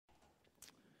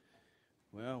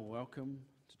Well, welcome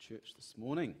to church this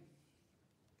morning.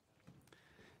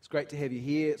 It's great to have you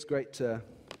here. It's great to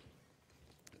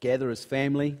gather as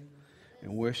family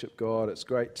and worship God. It's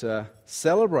great to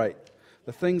celebrate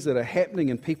the things that are happening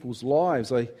in people's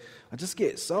lives. I just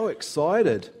get so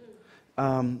excited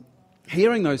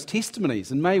hearing those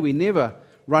testimonies, and may we never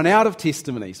run out of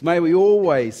testimonies. May we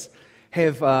always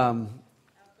have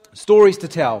stories to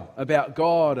tell about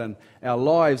God and our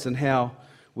lives and how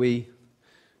we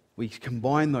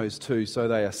combine those two so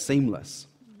they are seamless.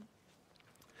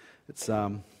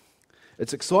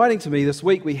 It's exciting to me. This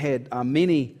week we had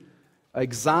many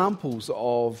examples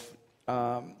of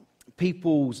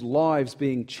people's lives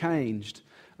being changed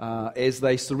as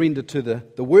they surrender to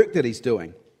the work that He's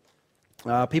doing.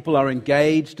 People are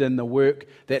engaged in the work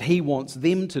that He wants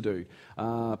them to do.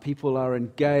 People are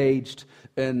engaged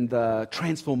in the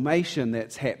transformation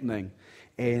that's happening.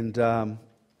 And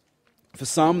for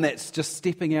some, that's just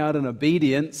stepping out in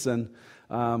obedience and,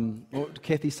 what did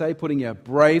Kathy say, putting your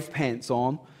brave pants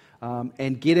on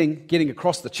and getting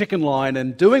across the chicken line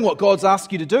and doing what God's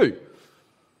asked you to do.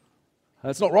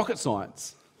 It's not rocket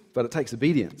science, but it takes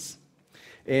obedience.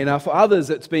 And for others,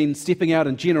 it's been stepping out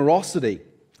in generosity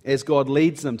as God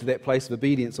leads them to that place of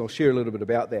obedience. I'll share a little bit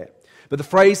about that. But the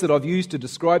phrase that I've used to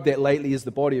describe that lately is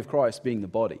the body of Christ being the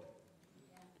body,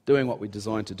 doing what we're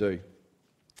designed to do.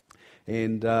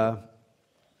 And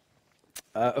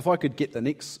if I could get the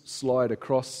next slide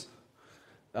across,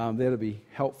 that would be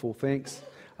helpful, thanks.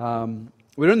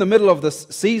 We're in the middle of this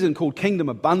season called Kingdom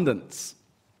Abundance.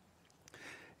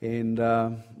 And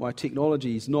my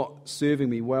technology is not serving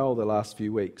me well the last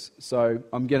few weeks. So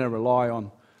I'm going to rely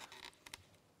on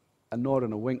a nod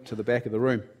and a wink to the back of the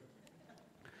room.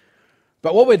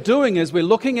 But what we're doing is we're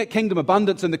looking at Kingdom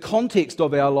Abundance in the context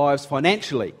of our lives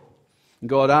financially. And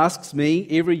God asks me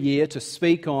every year to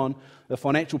speak on the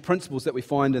financial principles that we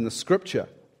find in the Scripture.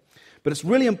 But it's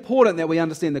really important that we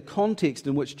understand the context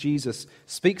in which Jesus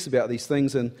speaks about these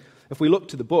things. And if we look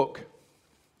to the book,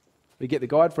 we get the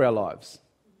guide for our lives.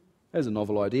 There's a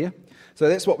novel idea. So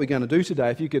that's what we're going to do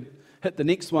today. If you could hit the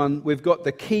next one, we've got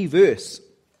the key verse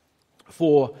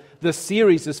for this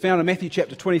series is found in Matthew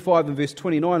chapter 25 and verse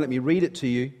 29. Let me read it to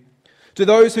you. To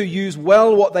those who use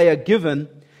well what they are given,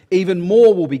 even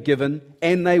more will be given,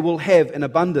 and they will have in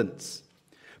abundance.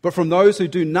 But from those who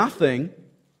do nothing,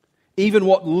 even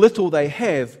what little they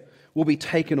have will be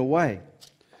taken away.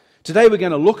 Today we're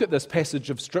going to look at this passage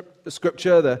of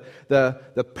Scripture,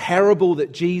 the parable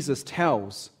that Jesus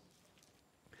tells.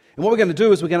 And what we're going to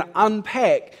do is we're going to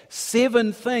unpack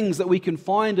 7 things that we can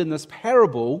find in this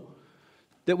parable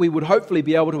that we would hopefully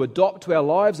be able to adopt to our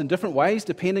lives in different ways,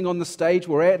 depending on the stage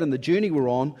we're at and the journey we're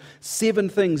on. 7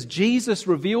 things Jesus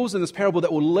reveals in this parable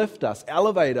that will lift us,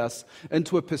 elevate us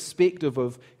into a perspective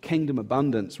of kingdom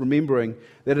abundance, remembering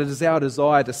that it is our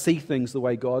desire to see things the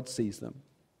way God sees them.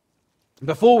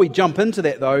 Before we jump into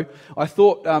that, though, I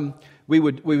thought we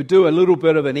would do a little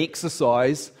bit of an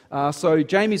exercise. So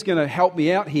Jamie's going to help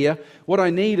me out here. What I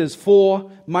need is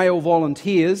 4 male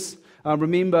volunteers.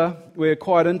 Remember, we're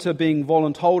quite into being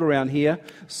voluntold around here.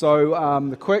 So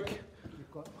the quick.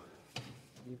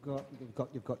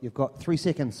 You've got 3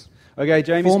 seconds. Okay,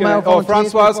 Jamie's going to. Oh,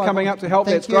 Francois coming up to help.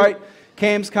 That's great.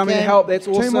 Cam's coming to help. That's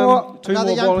awesome. 2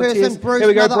 more volunteers. Bruce, here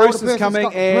we go. Bruce is coming.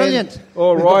 And brilliant.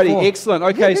 Alrighty, excellent.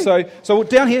 Okay, so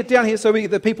down here. So we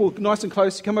get the people nice and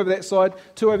close. Come over that side.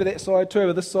 2 over that side. 2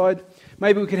 over this side.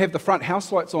 Maybe we could have the front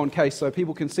house lights on, Case, so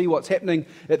people can see what's happening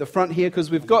at the front here, because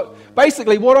we've got,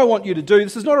 basically what I want you to do,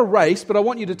 this is not a race, but I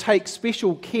want you to take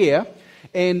special care,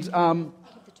 and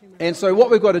so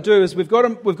what we've got to do is we've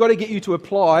got to get you to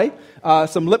apply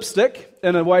some lipstick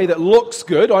in a way that looks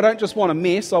good. I don't just want a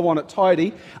mess, I want it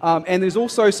tidy, and there's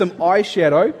also some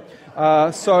eyeshadow,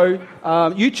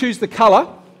 so you choose the colour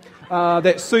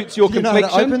that suits your complexion. You know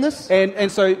how to open this?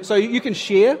 And so you can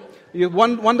share.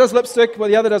 One does lipstick, well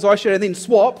the other does eyeshadow, and then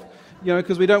swap,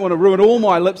 because we don't want to ruin all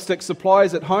my lipstick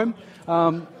supplies at home.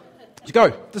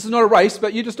 Go. This is not a race,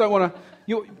 but you just don't want to.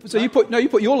 You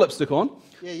put your lipstick on.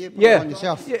 Yeah, you put it on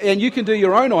yourself. Yeah, and you can do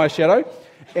your own eyeshadow.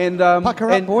 And pucker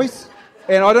up, boys.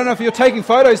 And I don't know if you're taking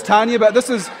photos, Tanya, but this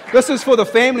is for the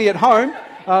family at home.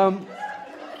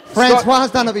 Francois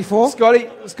has done it before.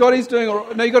 Scotty's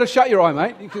doing. No, you got to shut your eye,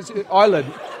 mate, because eyelid.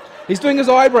 He's doing his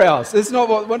eyebrows. It's not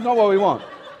what we want.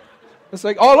 It's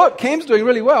like, oh look, Cam's doing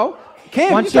really well.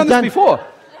 Cam, you've done this before.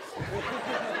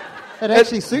 It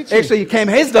actually suits you. Actually, Cam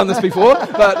has done this before,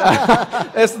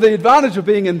 but that's the advantage of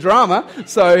being in drama.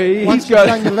 So Once you've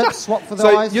done your lips, swap for the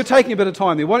eyes. So you're taking a bit of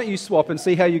time there. Why don't you swap and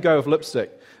see how you go with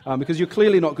lipstick? Because you're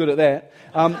clearly not good at that.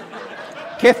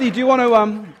 Kathy, do you want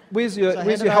to? Where's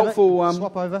your helpful?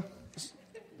 Swap over.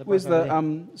 Where's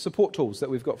the support tools that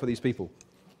we've got for these people?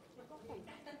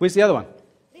 Where's the other one?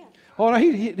 Oh, no,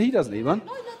 he doesn't need one.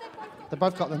 They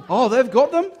both got them. Oh, they've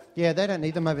got them? Yeah, they don't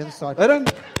need them over this side. They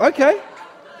don't? Okay.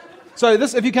 So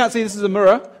this, if you can't see, this is a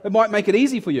mirror. It might make it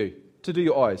easy for you to do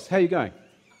your eyes. How are you going?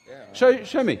 Yeah.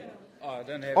 Show me. Oh, I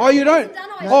don't have. Oh, you don't?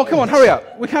 Oh, come on, hurry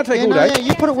up. We can't take all day. Yeah,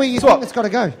 you put it where you Swap. think it's got to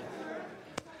go.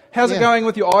 How's it going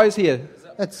with your eyes here?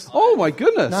 Oh, my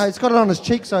goodness. No, it's got it on his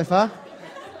cheek so far.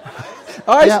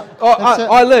 Eyes? Yeah,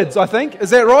 eyelids, I think.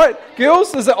 Is that right?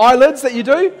 Girls, is it eyelids that you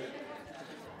do?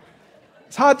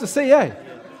 It's hard to see, eh?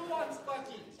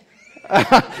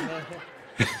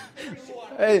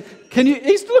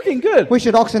 He's looking good. We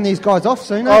should auction these guys off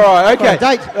soon. All right, okay. For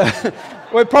a date.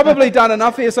 We've probably done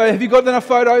enough here. So have you got enough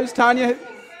photos, Tanya?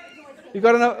 You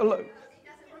got enough?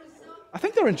 I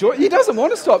think they're enjoying. He doesn't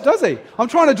want to stop, does he? I'm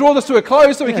trying to draw this to a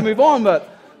close so we can move on, but...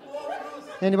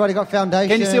 Anybody got foundation?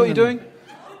 Can you see what you're doing?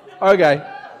 Okay.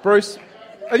 Bruce,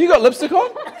 have you got lipstick on?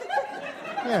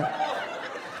 Yeah.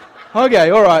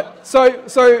 Okay, all right. So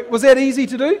was that easy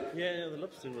to do? Yeah, the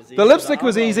lipstick was easy. The lipstick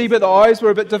was easy, but the eyes were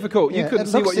a bit difficult. You Yeah, couldn't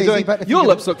it see looks what you're easy, doing. but Your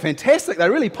lips look fantastic. They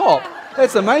really pop.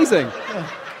 That's amazing. Yeah.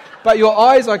 But your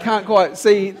eyes, I can't quite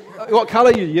see what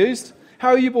colour you used. How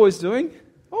are you boys doing?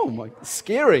 Oh, my,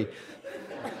 scary.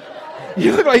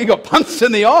 You look like you got punched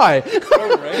in the eye.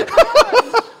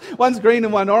 One's green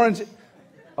and one orange.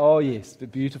 Oh, yes, the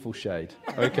beautiful shade.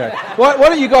 Okay. Why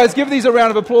don't you guys give these a round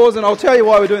of applause, and I'll tell you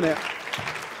why we're doing that.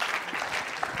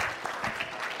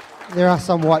 There are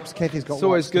some wipes. Kathy's got It's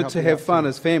always good to have fun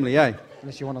as family, eh?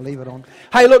 Unless you want to leave it on.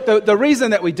 Hey, look, the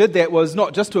reason that we did that was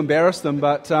not just to embarrass them,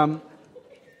 but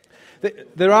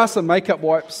there are some makeup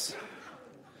wipes.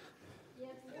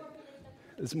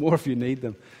 There's more if you need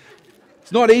them.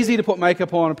 It's not easy to put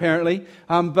makeup on, apparently,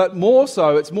 but more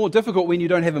so, it's more difficult when you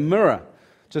don't have a mirror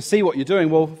to see what you're doing.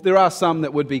 Well, there are some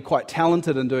that would be quite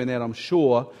talented in doing that, I'm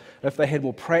sure, if they had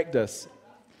more practice.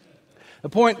 The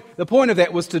point of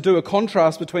that was to do a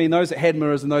contrast between those that had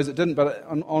mirrors and those that didn't, but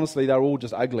honestly, they're all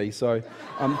just ugly. So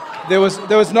there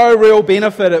was no real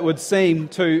benefit, it would seem,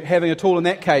 to having a tool in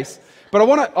that case. But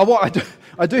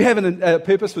I do have a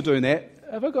purpose for doing that.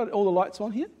 Have I got all the lights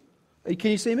on here?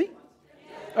 Can you see me?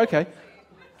 Okay.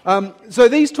 So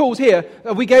these tools here,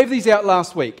 we gave these out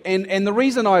last week, and the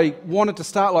reason I wanted to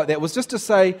start like that was just to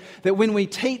say that when we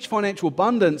teach financial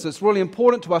abundance, it's really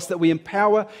important to us that we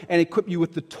empower and equip you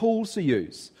with the tools to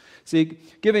use. See,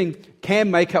 giving Cam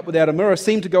makeup without a mirror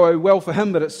seemed to go well for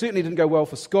him, but it certainly didn't go well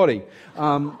for Scotty.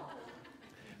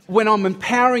 When I'm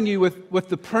empowering you with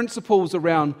the principles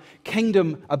around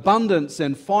kingdom abundance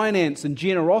and finance and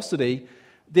generosity,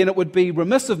 then it would be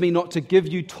remiss of me not to give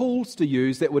you tools to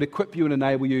use that would equip you and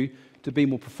enable you to be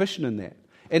more proficient in that.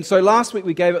 And so last week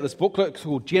we gave out this booklet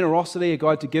called Generosity, A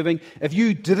Guide to Giving. If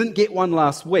you didn't get one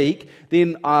last week,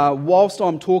 then whilst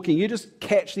I'm talking, you just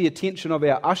catch the attention of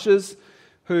our ushers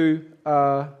who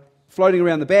are floating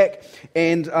around the back.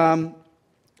 And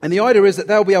the idea is that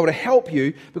they'll be able to help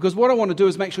you, because what I want to do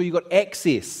is make sure you've got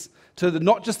access to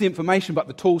not just the information, but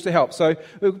the tools to help. So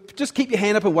just keep your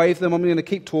hand up and wave them. I'm going to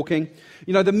keep talking.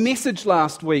 You know, the message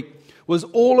last week was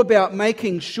all about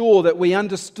making sure that we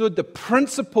understood the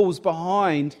principles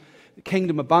behind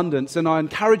kingdom abundance. And I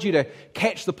encourage you to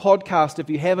catch the podcast if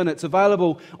you haven't. It's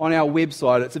available on our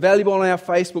website. It's available on our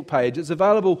Facebook page. It's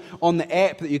available on the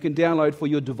app that you can download for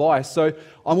your device. So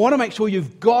I want to make sure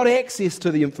you've got access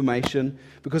to the information,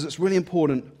 because it's really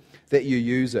important that you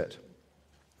use it.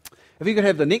 If you could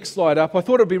have the next slide up, I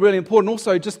thought it would be really important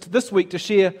also just this week to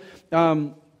share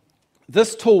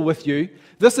this tool with you.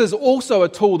 This is also a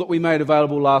tool that we made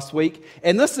available last week,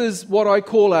 and this is what I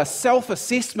call a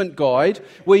self-assessment guide,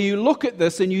 where you look at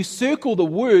this and you circle the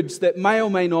words that may or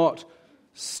may not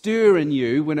stir in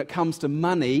you when it comes to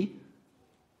money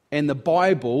and the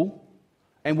Bible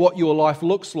and what your life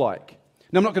looks like.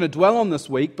 Now, I'm not going to dwell on this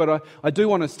week, but I do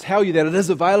want to tell you that it is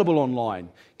available online.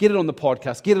 Get it on the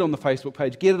podcast, get it on the Facebook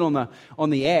page, get it on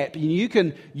the app. And you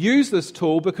can use this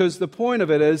tool, because the point of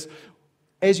it is,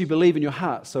 as you believe in your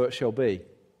heart, so it shall be.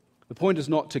 The point is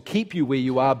not to keep you where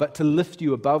you are, but to lift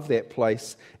you above that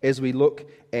place as we look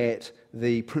at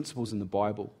the principles in the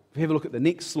Bible. If you have a look at the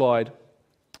next slide,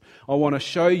 I want to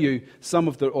show you some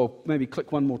of or maybe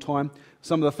click one more time,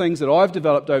 some of the things that I've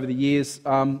developed over the years.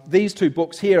 These two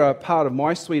books here are part of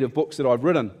my suite of books that I've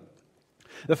written.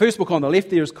 The first book on the left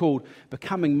there is called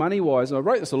Becoming Money Wise, and I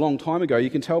wrote this a long time ago. You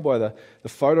can tell by the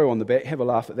photo on the back. Have a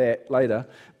laugh at that later.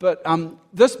 But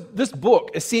this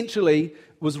book essentially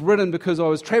was written because I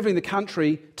was traveling the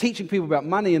country teaching people about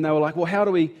money, and they were like, well, how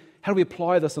do we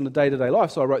apply this in a day-to-day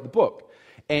life? So I wrote the book.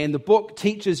 And the book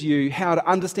teaches you how to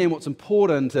understand what's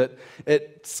important.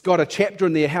 It's got a chapter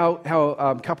in there,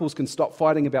 how couples can stop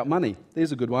fighting about money.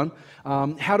 There's a good one.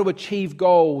 How to achieve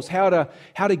goals, how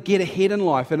to get ahead in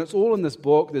life. And it's all in this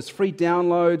book. There's free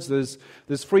downloads,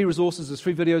 there's free resources, there's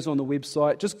free videos on the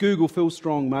website. Just Google Phil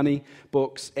Strong Money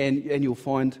books and you'll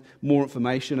find more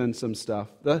information and some stuff.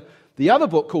 The other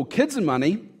book called Kids and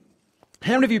Money,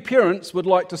 how many of you parents would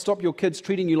like to stop your kids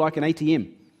treating you like an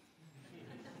ATM?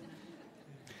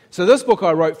 So this book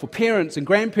I wrote for parents and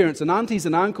grandparents and aunties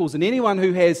and uncles and anyone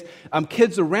who has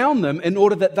kids around them in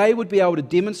order that they would be able to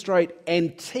demonstrate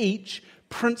and teach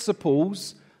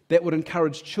principles that would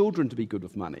encourage children to be good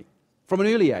with money from an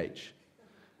early age.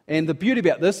 And the beauty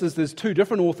about this is there's two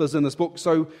different authors in this book,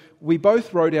 so we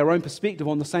both wrote our own perspective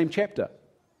on the same chapter.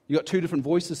 You've got two different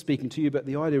voices speaking to you, but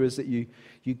the idea is that you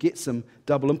get some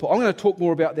double input. I'm going to talk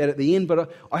more about that at the end,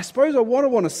 but I suppose what I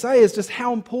want to say is just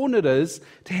how important it is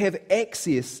to have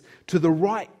access to the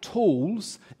right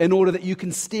tools in order that you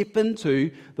can step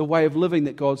into the way of living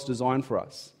that God's designed for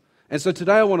us. And so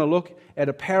today I want to look at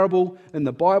a parable in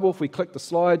the Bible. If we click the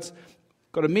slides,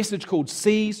 got a message called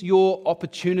Seize Your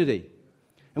Opportunity.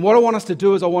 And what I want us to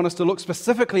do is I want us to look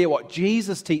specifically at what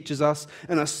Jesus teaches us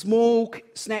in a small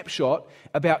snapshot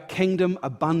about kingdom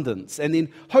abundance. And then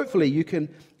hopefully you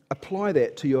can apply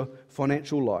that to your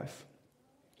financial life.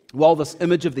 While this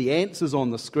image of the ants is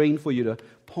on the screen for you to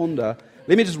ponder,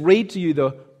 let me just read to you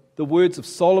the words of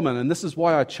Solomon. And this is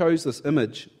why I chose this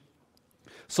image.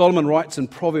 Solomon writes in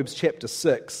Proverbs chapter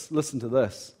 6, listen to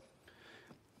this.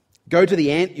 Go to the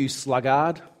ant, you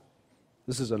sluggard.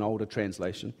 This is an older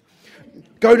translation.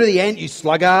 Go to the ant, you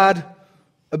sluggard.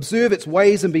 Observe its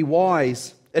ways and be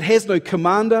wise. It has no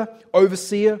commander,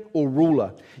 overseer, or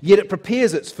ruler. Yet it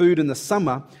prepares its food in the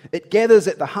summer. It gathers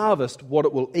at the harvest what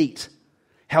it will eat.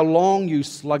 How long, you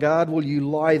sluggard, will you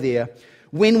lie there?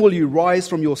 When will you rise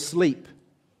from your sleep?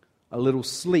 A little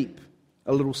sleep,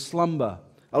 a little slumber,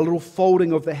 a little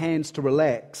folding of the hands to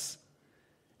relax.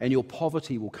 And your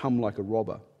poverty will come like a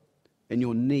robber, and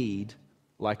your need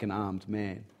like an armed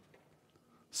man.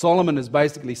 Solomon is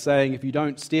basically saying if you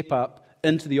don't step up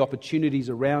into the opportunities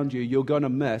around you, you're going to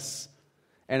miss.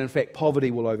 And in fact,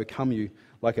 poverty will overcome you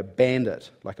like a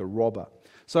bandit, like a robber.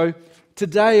 So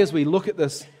today as we look at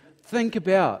this, think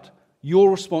about your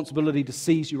responsibility to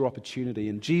seize your opportunity.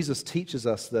 And Jesus teaches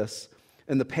us this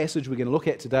in the passage we're going to look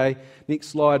at today. Next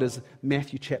slide is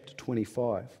Matthew chapter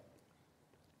 25.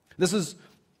 This is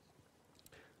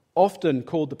often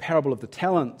called the parable of the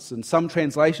talents. In some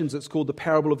translations, it's called the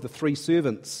parable of the three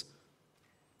servants.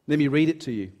 Let me read it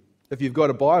to you. If you've got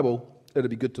a Bible, it'll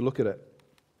be good to look at it.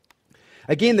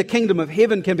 Again, the kingdom of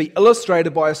heaven can be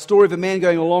illustrated by a story of a man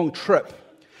going a long trip.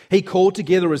 He called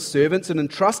together his servants and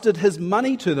entrusted his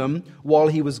money to them while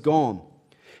he was gone.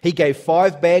 He gave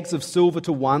 5 bags of silver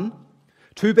to one,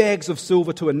 2 bags of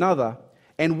silver to another,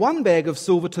 and 1 bag of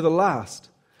silver to the last,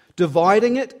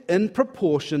 dividing it in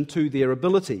proportion to their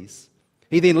abilities.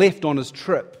 He then left on his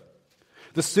trip.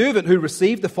 The servant who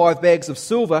received the 5 bags of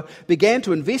silver began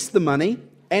to invest the money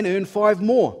and earn 5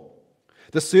 more.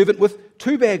 The servant with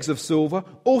 2 bags of silver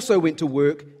also went to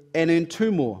work and earned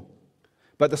 2 more.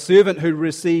 But the servant who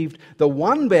received the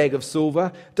 1 bag of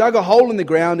silver dug a hole in the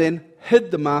ground and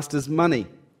hid the master's money.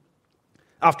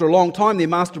 After a long time, their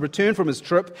master returned from his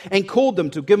trip and called them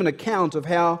to give an account of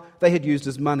how they had used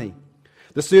his money.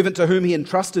 The servant to whom he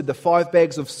entrusted the 5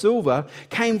 bags of silver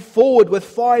came forward with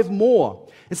 5 more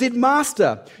and said,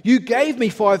 Master, you gave me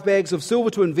 5 bags of silver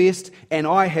to invest, and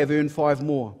I have earned 5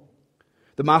 more.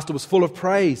 The master was full of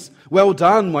praise. Well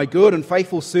done, my good and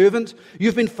faithful servant.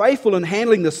 You've been faithful in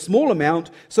handling this small amount,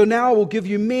 so now I will give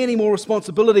you many more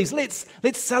responsibilities. Let's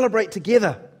celebrate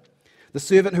together. The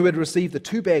servant who had received the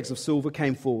 2 bags of silver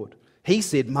came forward. He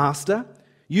said, Master,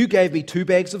 you gave me 2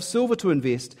 bags of silver to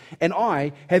invest, and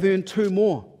I have earned 2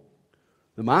 more.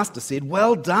 The master said,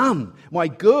 Well done, my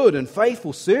good and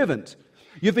faithful servant.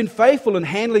 You've been faithful in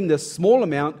handling this small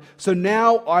amount, so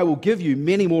now I will give you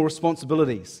many more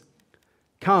responsibilities.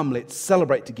 Come, let's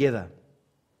celebrate together.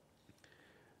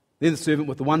 Then the servant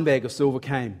with the 1 bag of silver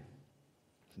came.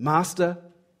 Master,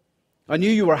 I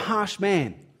knew you were a harsh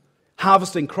man,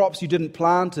 harvesting crops you didn't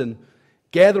plant and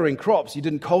gathering crops you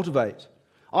didn't cultivate.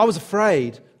 I was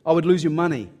afraid I would lose your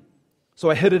money, so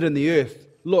I hid it in the earth.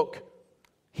 Look,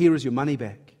 here is your money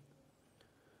back.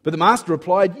 But the master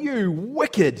replied, You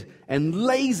wicked and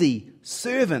lazy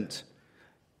servant.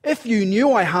 If you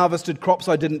knew I harvested crops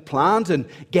I didn't plant and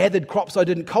gathered crops I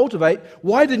didn't cultivate,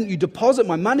 why didn't you deposit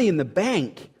my money in the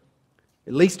bank?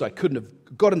 At least I couldn't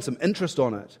have gotten some interest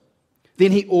on it.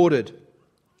 Then he ordered,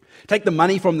 Take the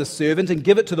money from the servant and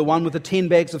give it to the one with the 10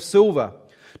 bags of silver.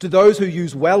 To those who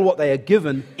use well what they are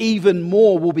given, even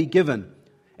more will be given,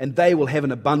 and they will have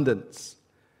an abundance.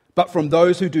 But from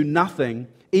those who do nothing,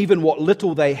 even what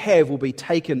little they have will be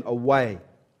taken away.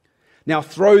 Now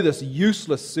throw this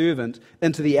useless servant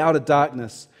into the outer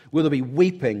darkness, where there will be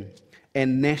weeping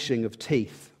and gnashing of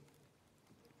teeth."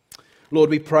 Lord,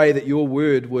 we pray that your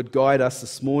word would guide us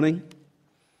this morning,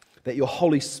 that your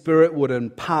Holy Spirit would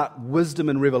impart wisdom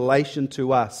and revelation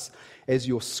to us as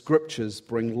your scriptures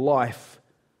bring life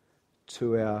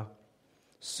to our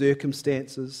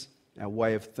circumstances, our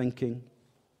way of thinking,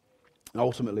 and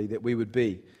ultimately that we would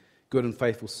be good and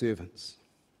faithful servants.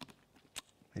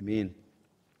 Amen.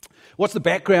 What's the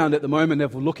background at the moment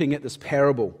of looking at this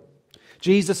parable?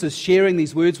 Jesus is sharing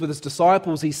these words with his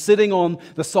disciples. He's sitting on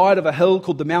the side of a hill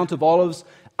called the Mount of Olives,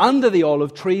 under the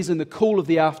olive trees in the cool of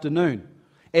the afternoon.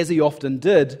 As he often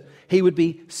did, he would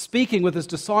be speaking with his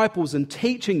disciples and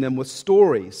teaching them with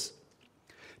stories.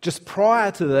 Just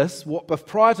prior to this,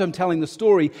 prior to him telling the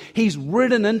story, he's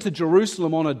ridden into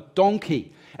Jerusalem on a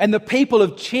donkey. And the people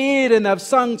have cheered and they've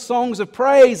sung songs of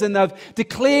praise and they've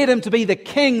declared him to be the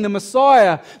King, the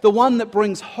Messiah, the one that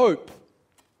brings hope.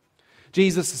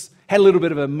 Jesus had a little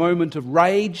bit of a moment of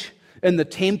rage in the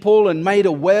temple and made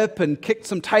a whip and kicked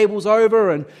some tables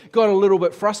over and got a little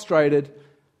bit frustrated.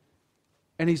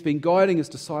 And he's been guiding his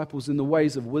disciples in the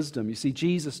ways of wisdom. You see,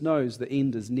 Jesus knows the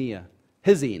end is near.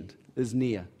 His end is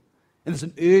near. And there's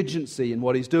an urgency in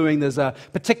what he's doing. There's a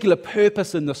particular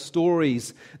purpose in the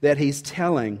stories that he's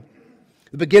telling.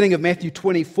 At the beginning of Matthew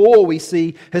 24, we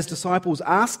see his disciples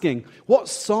asking, "What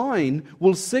sign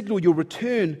will signal your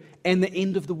return and the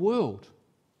end of the world?"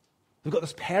 We've got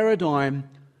this paradigm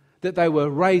that they were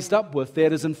raised up with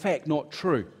that is in fact not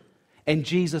true. And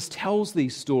Jesus tells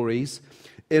these stories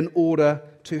in order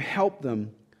to help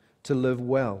them to live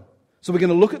well. So we're going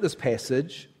to look at this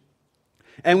passage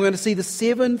and we're going to see the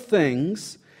 7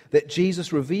 things that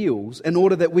Jesus reveals in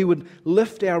order that we would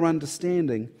lift our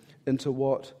understanding into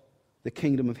what the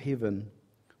kingdom of heaven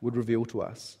would reveal to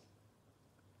us.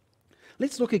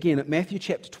 Let's look again at Matthew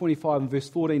chapter 25 and verse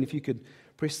 14. If you could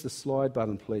press the slide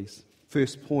button, please.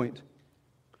 First point.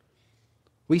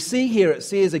 We see here it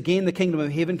says again the kingdom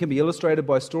of heaven can be illustrated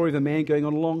by a story of a man going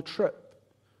on a long trip.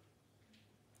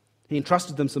 He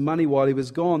entrusted them some money while he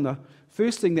was gone. The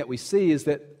first thing that we see is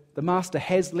that the master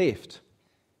has left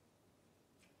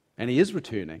and he is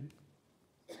returning.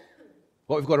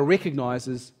 What we've got to recognize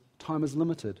is time is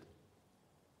limited.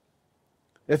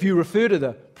 If you refer to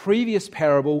the previous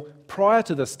parable prior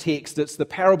to this text, it's the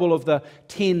parable of the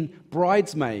 10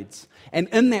 bridesmaids. And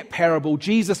in that parable,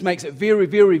 Jesus makes it very,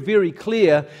 very, very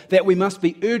clear that we must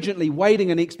be urgently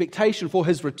waiting in expectation for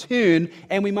his return,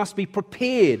 and we must be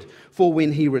prepared for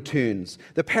when he returns.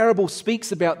 The parable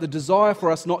speaks about the desire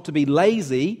for us not to be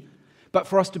lazy, but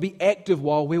for us to be active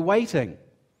while we're waiting.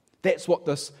 That's what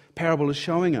this parable is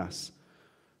showing us.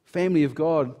 Family of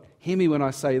God, hear me when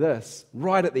I say this,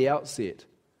 right at the outset.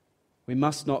 We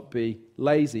must not be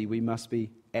lazy, we must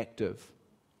be active.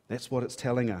 That's what it's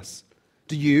telling us.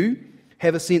 Do you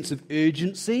have a sense of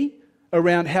urgency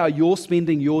around how you're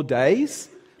spending your days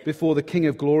before the King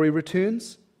of Glory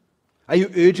returns? Are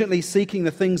you urgently seeking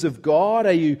the things of God?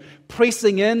 Are you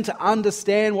pressing in to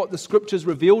understand what the Scriptures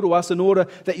reveal to us in order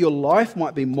that your life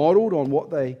might be modeled on what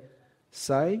they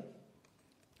say?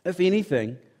 If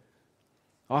anything,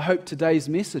 I hope today's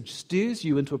message stirs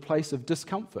you into a place of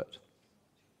discomfort,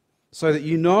 so that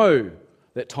you know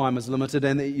that time is limited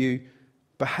and that you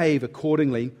behave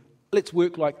accordingly. Let's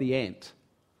work like the ant.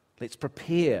 Let's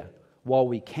prepare while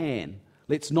we can.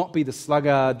 Let's not be the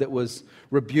sluggard that was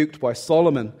rebuked by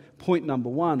Solomon. Point number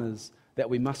 1 is that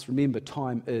we must remember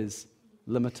time is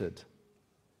limited.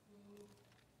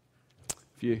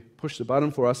 If you push the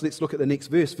button for us, let's look at the next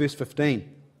verse, verse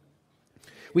 15.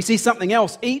 We see something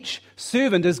else. Each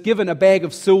servant is given a bag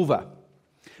of silver.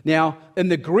 Now, in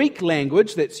the Greek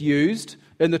language that's used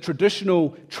in the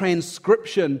traditional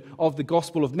transcription of the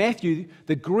Gospel of Matthew,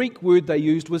 the Greek word they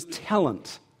used was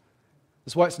talent.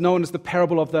 That's why it's known as the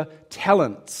parable of the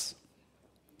talents.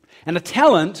 And a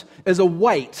talent is a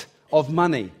weight of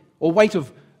money or weight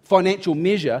of financial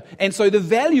measure, and so the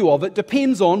value of it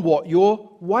depends on what you're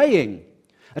weighing.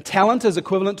 A talent is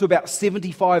equivalent to about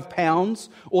 75 pounds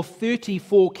or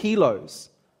 34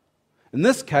 kilos. In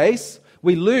this case,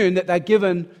 we learn that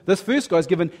this first guy's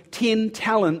given 10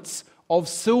 talents of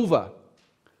silver.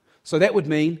 So that would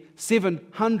mean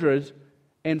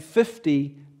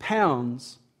 750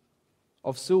 pounds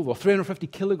of silver, 350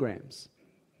 kilograms.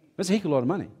 That's a heck of a lot of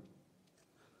money.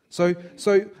 So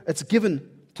it's given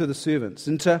to the servants.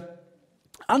 And to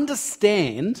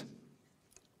understand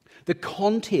the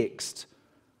context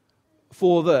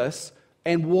for this,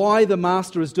 and why the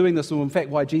master is doing this, or in fact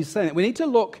why Jesus is saying it. We need to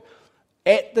look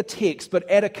at the text, but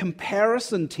at a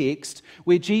comparison text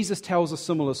where Jesus tells a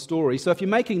similar story. So if you're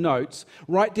making notes,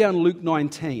 write down Luke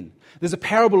 19. There's a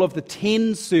parable of the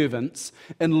 10 servants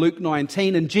in Luke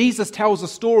 19, and Jesus tells a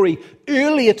story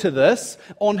earlier to this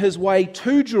on his way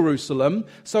to Jerusalem.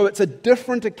 So it's a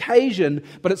different occasion,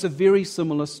 but it's a very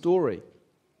similar story.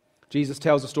 Jesus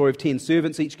tells a story of 10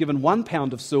 servants, each given 1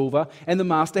 pound of silver, and the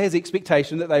master has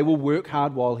expectation that they will work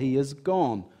hard while he is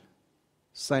gone.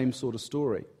 Same sort of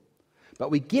story. But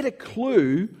we get a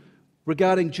clue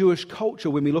regarding Jewish culture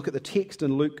when we look at the text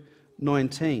in Luke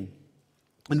 19.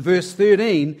 In verse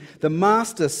 13, the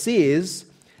master says,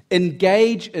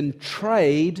 engage in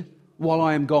trade while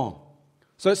I am gone.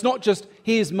 So it's not just,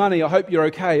 here's money, I hope you're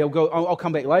okay, I'll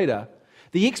come back later.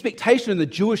 The expectation in the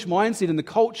Jewish mindset and the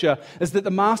culture is that the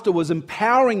master was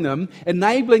empowering them,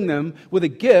 enabling them with a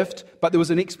gift, but there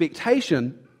was an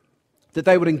expectation that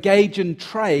they would engage in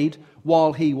trade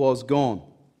while he was gone.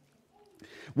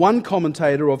 One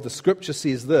commentator of the scripture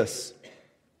says this: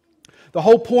 the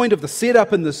whole point of the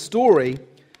setup in this story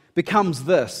becomes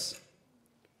this.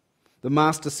 The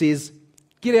master says,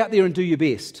 get out there and do your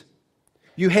best.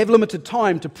 You have limited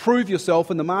time to prove yourself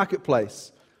in the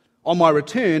marketplace. On my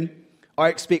return, I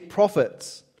expect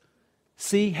profits.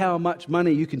 See how much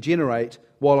money you can generate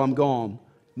while I'm gone.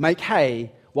 Make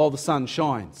hay while the sun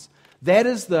shines. That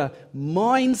is the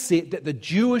mindset that the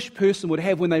Jewish person would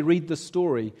have when they read the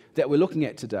story that we're looking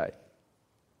at today.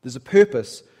 There's a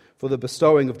purpose for the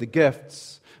bestowing of the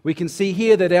gifts. We can see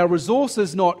here that our resource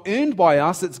is not earned by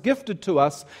us, it's gifted to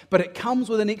us, but it comes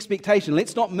with an expectation.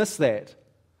 Let's not miss that.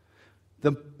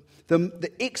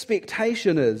 The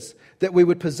expectation is that we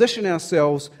would position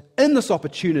ourselves in this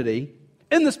opportunity,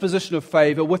 in this position of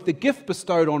favor, with the gift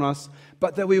bestowed on us,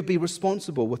 but that we would be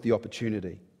responsible with the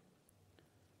opportunity.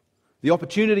 The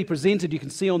opportunity presented, you can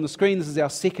see on the screen, this is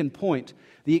our second point.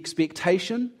 The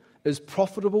expectation is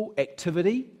profitable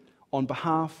activity on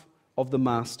behalf of the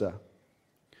master.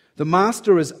 The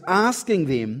master is asking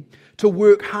them to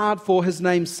work hard for his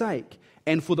name's sake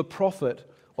and for the profit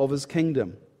of his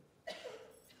kingdom.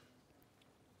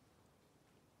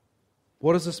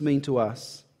 What does this mean to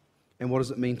us, and what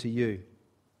does it mean to you?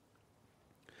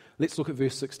 Let's look at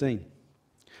verse 16.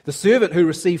 The servant who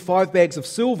received 5 bags of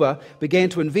silver began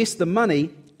to invest the money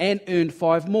and earned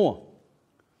 5 more.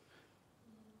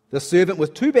 The servant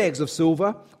with 2 bags of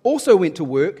silver also went to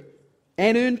work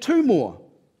and earned 2 more.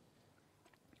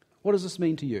 What does this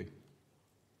mean to you?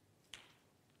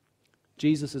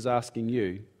 Jesus is asking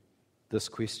you this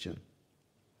question.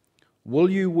 Will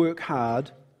you work hard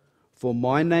for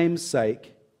my name's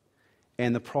sake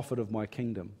and the profit of my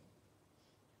kingdom?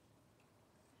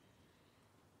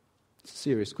 It's a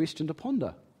serious question to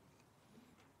ponder.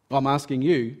 I'm asking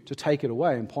you to take it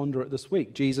away and ponder it this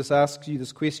week. Jesus asks you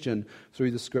this question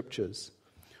through the Scriptures.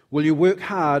 Will you work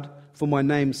hard for my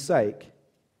name's sake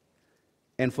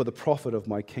and for the profit of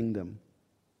my kingdom?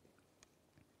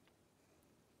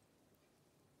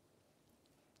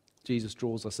 Jesus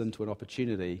draws us into an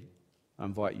opportunity. I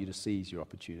invite you to seize your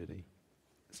opportunity.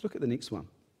 Let's look at the next one.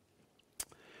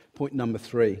 Point number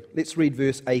 3. Let's read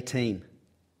verse 18.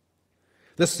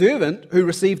 The servant who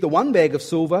received the 1 bag of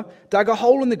silver dug a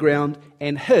hole in the ground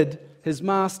and hid his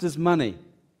master's money.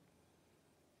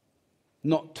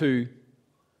 Not too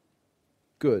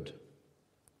good.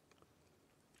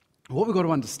 What we've got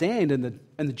to understand in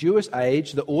the Jewish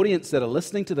age, the audience that are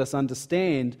listening to this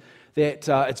understand that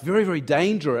it's very, very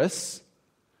dangerous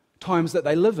times that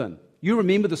they live in. You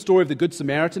remember the story of the Good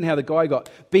Samaritan, how the guy got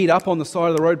beat up on the side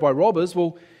of the road by robbers?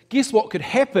 Well, guess what could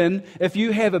happen if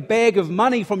you have a bag of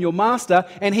money from your master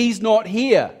and he's not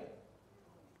here?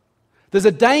 There's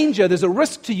a danger, there's a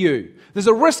risk to you. There's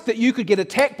a risk that you could get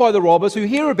attacked by the robbers who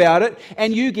hear about it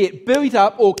and you get beat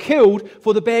up or killed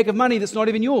for the bag of money that's not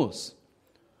even yours.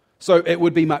 So it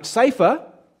would be much safer,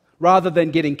 rather than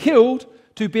getting killed,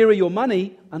 to bury your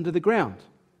money under the ground.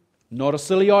 Not a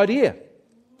silly idea.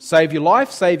 Save your life,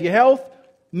 save your health,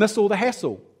 miss all the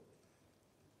hassle.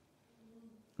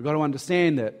 We've got to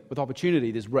understand that with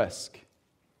opportunity there's risk.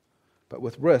 But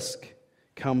with risk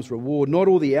comes reward. Not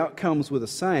all the outcomes were the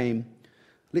same.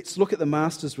 Let's look at the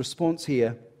master's response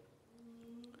here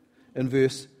in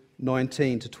verse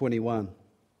 19 to 21.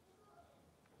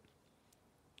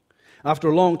 After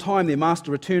a long time, their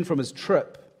master returned from his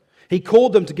trip. He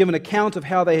called them to give an account of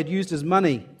how they had used his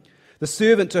money. The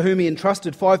servant to whom he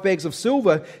entrusted 5 bags of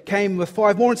silver came with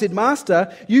 5 more and said,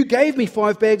 Master, you gave me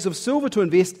 5 bags of silver to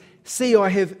invest. See, I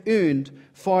have earned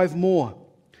 5 more.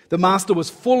 The master was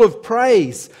full of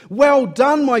praise. "Well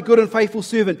done, my good and faithful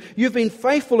servant. You've been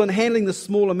faithful in handling the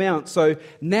small amount, so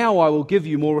now I will give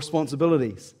you more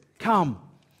responsibilities. Come,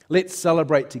 let's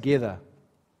celebrate together."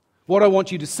 What I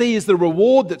want you to see is the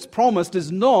reward that's promised is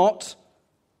not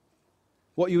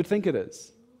what you would think it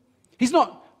is. He's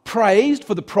not praised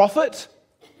for the profit,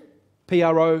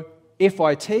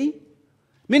 Profit.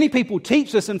 Many people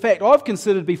teach this. In fact, I've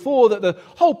considered before that the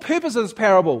whole purpose of this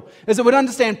parable is that we'd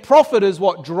understand profit is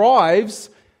what drives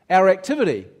our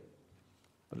activity.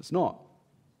 But it's not.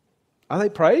 Are they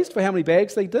praised for how many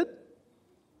bags they did?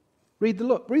 Read the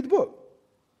book.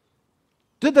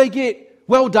 Did they get,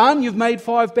 "Well done, you've made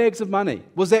 5 bags of money"?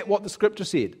 Was that what the scripture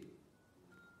said?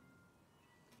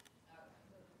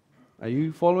 Are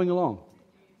you following along?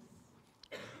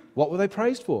 What were they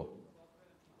praised for?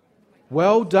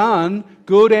 "Well done,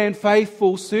 good and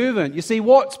faithful servant." You see,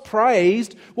 what's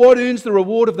praised, what earns the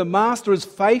reward of the master is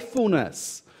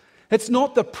faithfulness. It's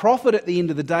not the profit at the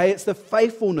end of the day, it's the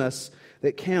faithfulness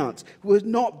that counts. We're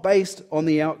not based on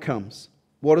the outcomes.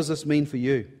 What does this mean for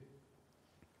you?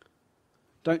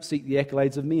 Don't seek the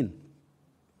accolades of men.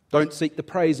 Don't seek the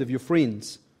praise of your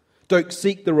friends. Don't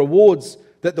seek the rewards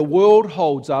that the world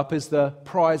holds up as the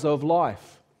prize of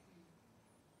life.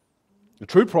 The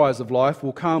true prize of life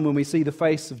will come when we see the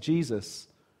face of Jesus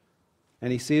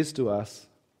and He says to us,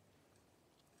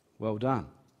 "Well done,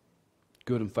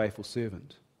 good and faithful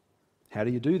servant." How do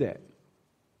you do that?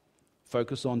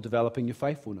 Focus on developing your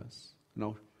faithfulness. And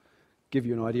I'll give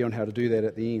you an idea on how to do that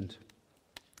at the end.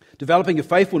 Developing your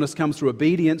faithfulness comes through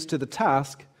obedience to the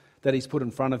task that He's put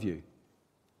in front of you.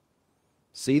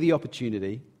 See the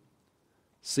opportunity,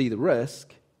 see the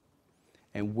risk,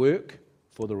 and work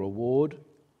for the reward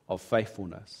of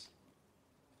faithfulness.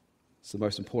 It's the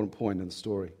most important point in the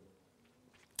story.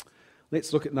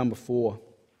 Let's look at number 4.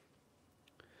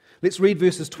 Let's read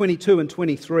verses 22 and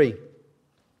 23.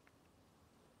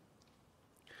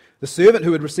 The servant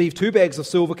who had received 2 bags of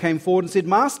silver came forward and said,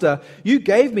 "Master, you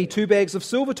gave me 2 bags of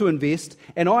silver to invest,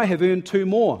 and I have earned 2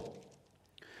 more."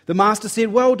 The master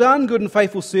said, "Well done, good and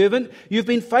faithful servant. You've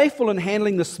been faithful in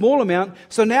handling the small amount,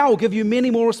 so now I'll give you many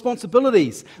more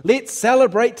responsibilities. Let's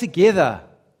celebrate together."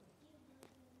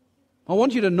 I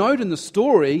want you to note in the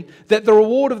story that the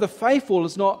reward of the faithful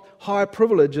is not higher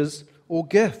privileges or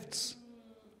gifts.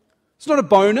 It's not a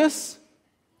bonus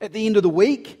at the end of the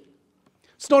week.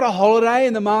 It's not a holiday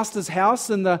in the master's house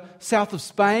in the south of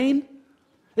Spain.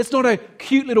 It's not a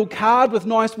cute little card with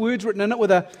nice words written in it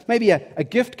with maybe a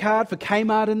gift card for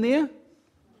Kmart in there.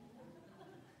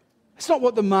 It's not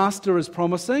what the master is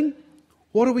promising.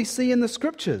 What do we see in the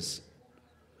scriptures?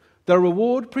 The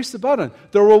reward, press the button.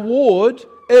 The reward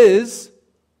is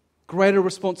greater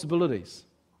responsibilities.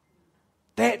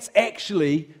 That's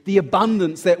actually the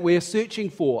abundance that we're searching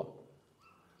for.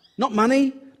 Not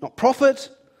money, not profit,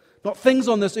 not things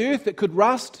on this earth that could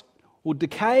rust or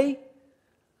decay.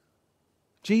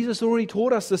 Jesus already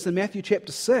taught us this in Matthew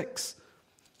chapter 6.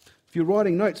 If you're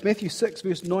writing notes, Matthew 6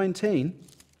 verse 19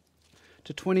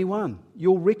 to 21.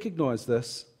 You'll recognize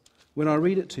this when I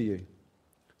read it to you.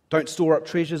 "Don't store up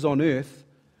treasures on earth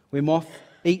where moth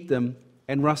eat them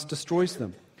and rust destroys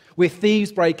them, where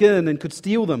thieves break in and could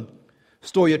steal them.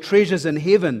 Store your treasures in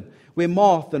heaven, where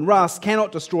moth and rust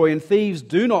cannot destroy and thieves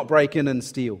do not break in and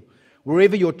steal.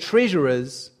 Wherever your treasure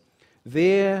is,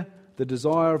 there the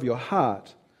desire of your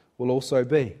heart will also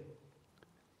be."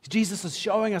 Jesus is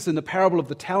showing us in the parable of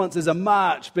the talents there's a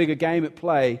much bigger game at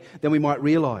play than we might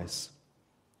realize.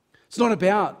 It's not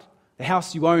about the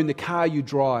house you own, the car you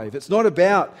drive. It's not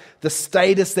about the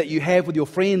status that you have with your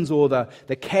friends or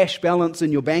the cash balance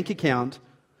in your bank account.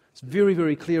 It's very,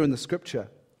 very clear in the scripture.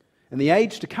 In the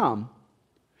age to come,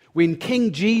 when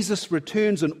King Jesus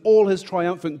returns in all His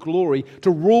triumphant glory to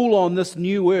rule on this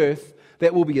new earth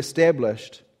that will be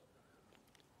established,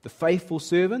 the faithful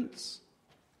servants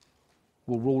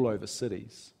will rule over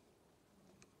cities.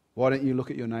 Why don't you look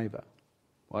at your neighbor?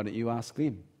 Why don't you ask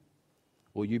them?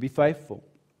 Will you be faithful?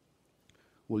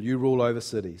 Will you rule over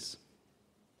cities?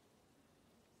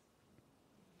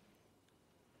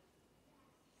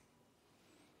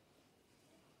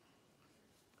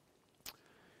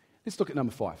 Let's look at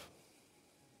number 5.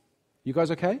 You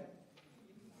guys okay?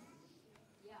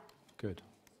 Yeah. Good.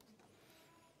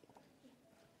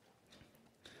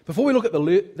 Before we look at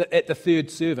the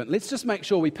third servant, let's just make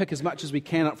sure we pick as much as we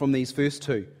can up from these first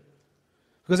 2.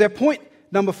 Because our point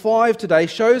number 5 today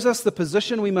shows us the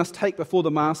position we must take before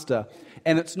the master,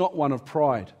 and it's not one of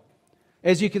pride.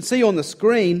 As you can see on the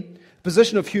screen, the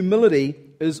position of humility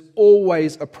is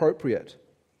always appropriate.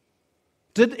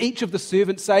 Did each of the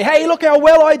servants say, "Hey, look how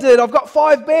well I did, I've got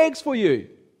 5 bags for you"?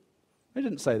 They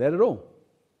didn't say that at all.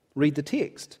 Read the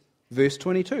text. verse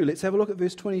 22. Let's have a look at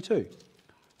verse 22.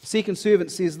 The second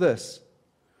servant says this.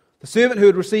 The servant who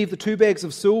had received the 2 bags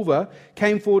of silver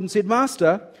came forward and said,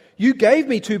 Master, you gave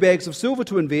me 2 bags of silver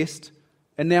to invest,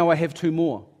 and now I have 2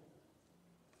 more.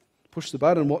 Push the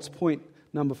button. What's point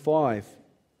number 5?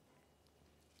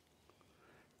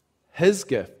 His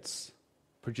gifts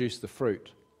produce the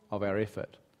fruit of our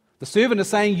effort. The servant is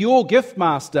saying, your gift,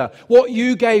 Master, what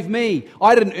you gave me.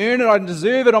 I didn't earn it, I didn't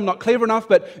deserve it, I'm not clever enough,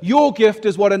 but your gift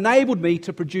is what enabled me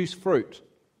to produce fruit.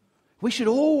 We should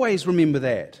always remember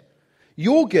that.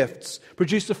 Your gifts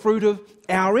produce the fruit of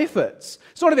our efforts.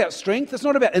 It's not about strength, it's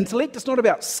not about intellect, it's not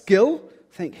about skill.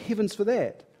 Thank heavens for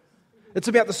that. It's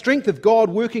about the strength of God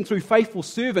working through faithful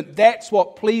servant. That's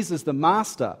what pleases the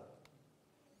Master.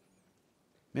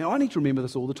 Now, I need to remember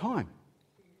this all the time.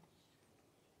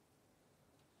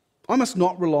 I must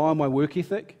not rely on my work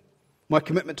ethic, my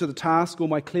commitment to the task, or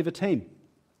my clever team.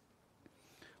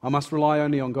 I must rely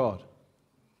only on God.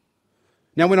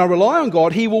 Now, when I rely on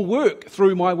God, He will work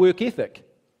through my work ethic.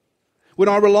 When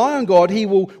I rely on God, He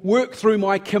will work through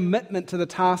my commitment to the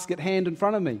task at hand in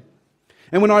front of me.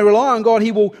 And when I rely on God,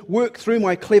 He will work through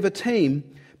my clever team.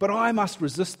 But I must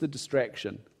resist the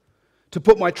distraction to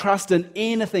put my trust in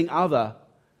anything other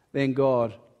than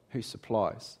God who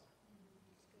supplies.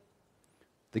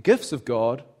 The gifts of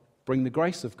God bring the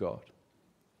grace of God.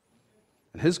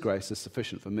 And His grace is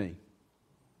sufficient for me.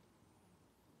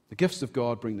 The gifts of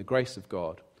God bring the grace of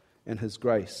God, and His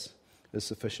grace is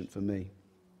sufficient for me.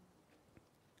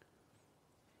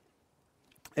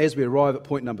 As we arrive at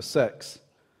point number 6,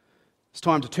 it's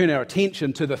time to turn our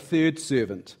attention to the third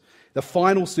servant, the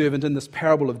final servant in this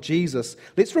parable of Jesus.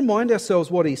 Let's remind ourselves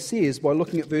what he says by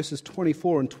looking at verses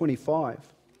 24 and 25.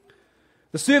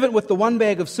 The servant with the 1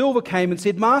 bag of silver came and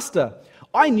said, Master,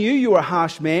 I knew you were a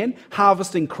harsh man,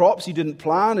 harvesting crops you didn't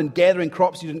plant and gathering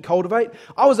crops you didn't cultivate.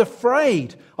 I was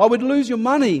afraid I would lose your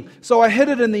money, so I hid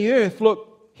it in the earth.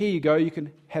 Look, here you go, you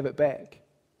can have it back.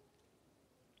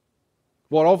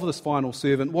 What of this final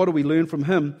servant? What do we learn from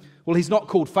him? Well, he's not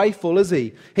called faithful, is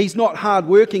he? He's not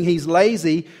hardworking, he's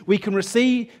lazy. We can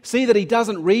see that he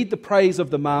doesn't read the praise of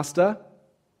the master.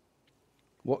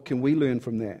 What can we learn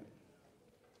from that?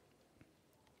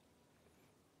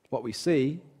 What we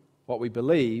see, what we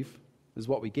believe, is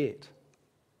what we get.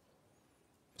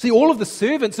 See, all of the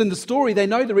servants in the story, they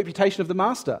know the reputation of the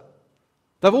master.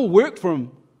 They've all worked for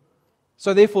him,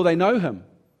 so therefore they know him.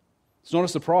 It's not a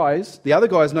surprise. The other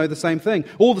guys know the same thing.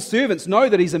 All the servants know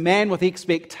that he's a man with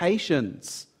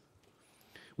expectations.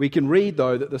 We can read,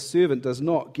 though, that the servant does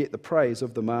not get the praise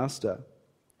of the master.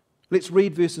 Let's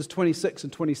read verses 26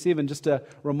 and 27 just to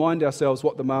remind ourselves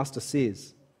what the master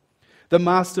says. The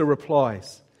master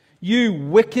replies, You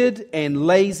wicked and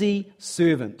lazy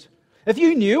servant. If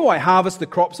you knew I harvest the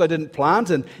crops I didn't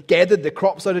plant and gathered the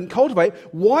crops I didn't cultivate,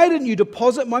 why didn't you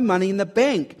deposit my money in the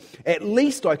bank? At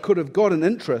least I could have got an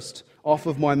interest off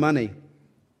of my money.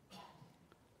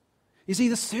 You see,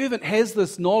 the servant has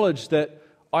this knowledge that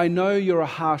I know you're a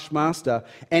harsh master,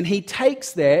 and he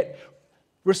takes that,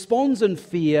 responds in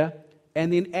fear,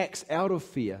 and then acts out of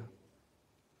fear.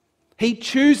 He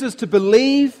chooses to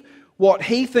believe what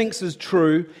he thinks is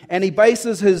true, and he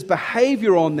bases his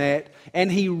behavior on that,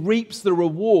 and he reaps the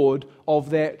reward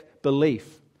of that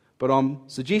belief. But I'm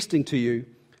suggesting to you,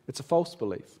 it's a false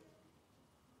belief.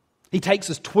 He takes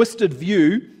this twisted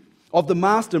view of the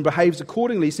master and behaves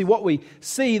accordingly. See, what we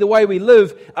see, the way we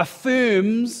live,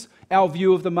 affirms our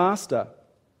view of the master.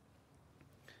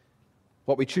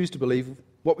 What we choose to believe,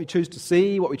 what we choose to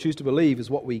see, what we choose to believe is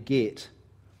what we get.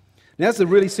 Now, that's a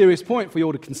really serious point for you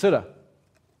all to consider.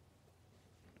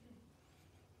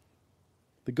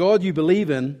 The God you believe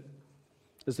in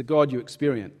is the God you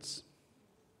experience.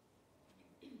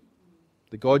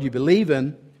 The God you believe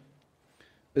in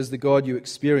is the God you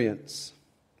experience.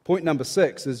 Point number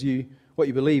 6 is what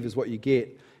you believe is what you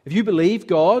get. If you believe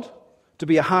God to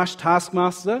be a harsh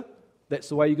taskmaster, that's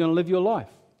the way you're going to live your life.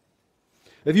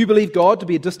 If you believe God to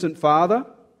be a distant father,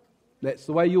 that's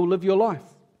the way you'll live your life.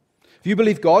 If you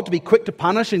believe God to be quick to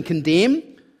punish and condemn,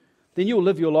 then you'll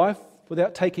live your life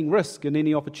without taking risk in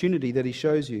any opportunity that He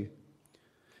shows you.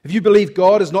 If you believe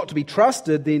God is not to be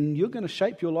trusted, then you're going to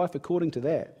shape your life according to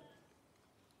that.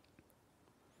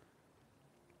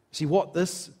 See, what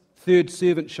this third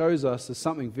servant shows us is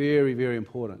something very, very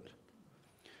important.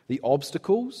 The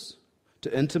obstacles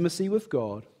to intimacy with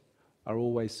God are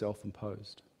always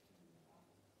self-imposed.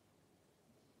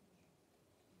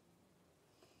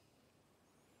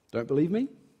 Don't believe me?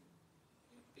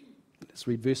 Let's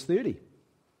read verse 30.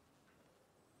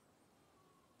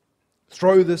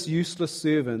 Throw this useless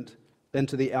servant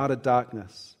into the outer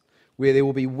darkness, where there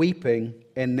will be weeping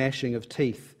and gnashing of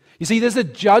teeth. You see, there's a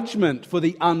judgment for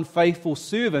the unfaithful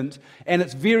servant, and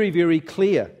it's very, very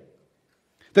clear.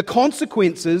 The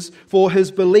consequences for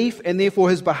his belief and therefore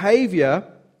his behavior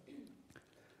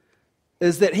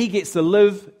is that he gets to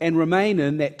live and remain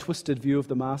in that twisted view of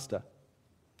the master.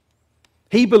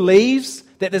 He believes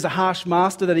that there's a harsh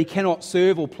master that he cannot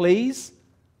serve or please.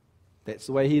 That's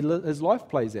the way his life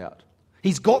plays out.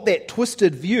 He's got that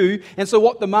twisted view, and so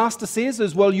what the master says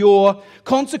is, well, your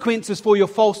consequences for your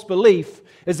false belief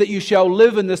is that you shall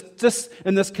live in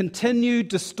this continued,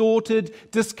 distorted,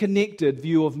 disconnected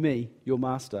view of me, your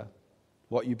master.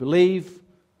 What you believe,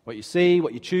 what you see,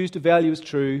 what you choose to value as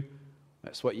true,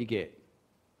 that's what you get.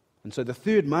 And so the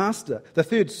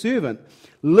third servant,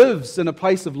 lives in a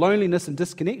place of loneliness and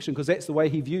disconnection because that's the way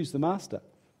he views the master.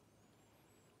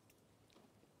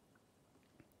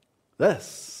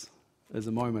 This is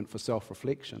a moment for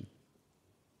self-reflection.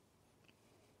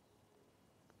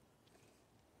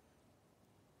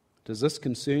 Does this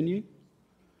concern you?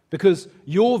 Because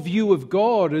your view of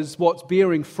God is what's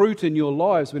bearing fruit in your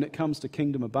lives when it comes to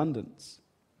kingdom abundance.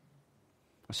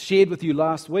 I shared with you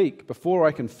last week, before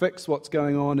I can fix what's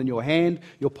going on in your hand,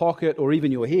 your pocket, or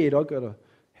even your head, I've got to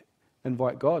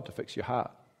invite God to fix your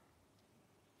heart.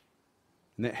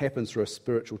 And that happens through a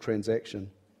spiritual transaction.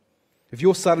 If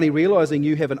you're suddenly realizing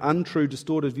you have an untrue,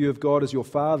 distorted view of God as your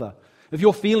Father, if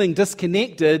you're feeling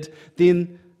disconnected,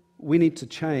 then we need to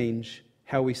change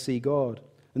how we see God.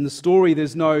 In the story,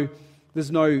 there's no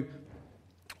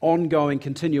ongoing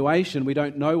continuation. We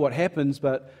don't know what happens,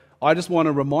 but I just want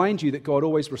to remind you that God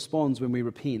always responds when we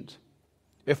repent.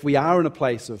 If we are in a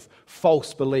place of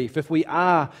false belief, if we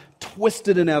are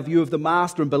twisted in our view of the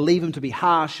Master and believe Him to be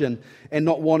harsh and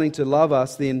not wanting to love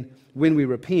us, then when we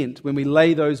repent, when we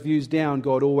lay those views down,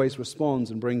 God always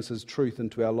responds and brings His truth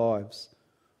into our lives.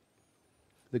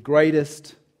 The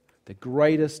greatest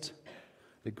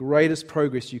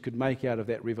progress you could make out of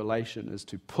that revelation is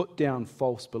to put down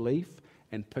false belief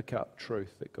and pick up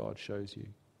truth that God shows you.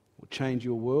 It will change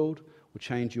your world, will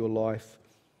change your life,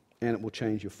 and it will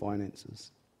change your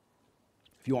finances.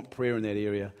 If you want prayer in that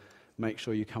area, make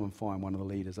sure you come and find one of the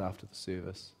leaders after the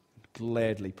service.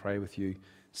 Gladly pray with you,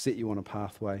 set you on a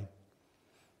pathway.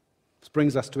 This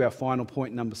brings us to our final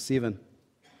point, number 7.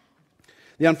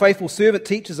 The unfaithful servant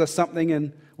teaches us something,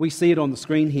 and we see it on the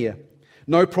screen here.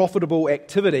 No profitable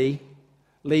activity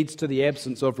leads to the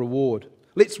absence of reward.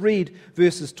 Let's read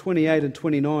verses 28 and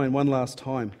 29 one last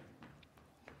time.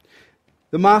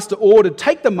 The master ordered,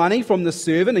 "Take the money from the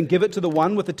servant and give it to the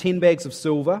one with the 10 bags of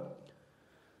silver.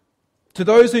 To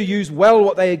those who use well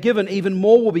what they are given, even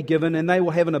more will be given, and they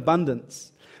will have an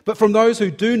abundance. But from those who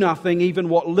do nothing, even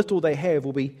what little they have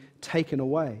will be taken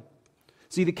away."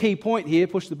 See, the key point here,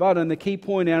 push the button, the key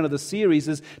point out of the series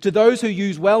is, to those who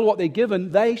use well what they're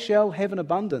given, they shall have an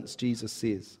abundance, Jesus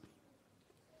says.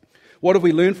 What have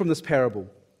we learned from this parable?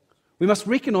 We must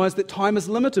recognize that time is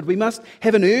limited. We must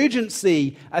have an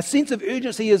urgency. A sense of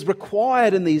urgency is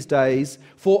required in these days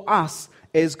for us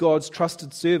as God's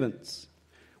trusted servants.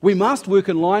 We must work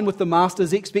in line with the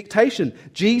Master's expectation.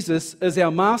 Jesus is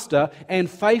our Master, and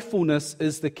faithfulness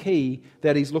is the key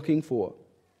that He's looking for.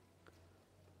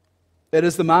 It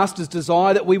is the Master's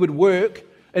desire that we would work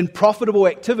in profitable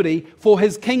activity for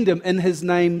His kingdom in His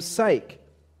name's sake.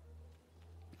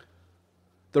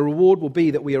 The reward will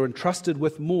be that we are entrusted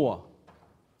with more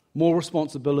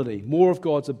responsibility, more of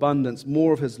God's abundance,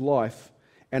 more of His life,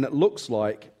 and it looks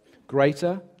like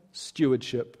greater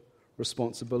stewardship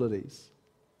responsibilities.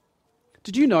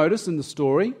 Did you notice in the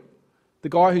story, the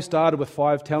guy who started with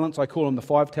 5 talents, I call him the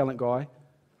 5-talent guy,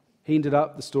 he ended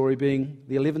up, the story being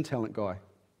the 11-talent guy.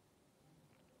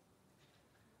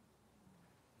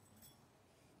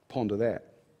 Ponder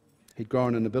that. He'd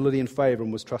grown in ability and favor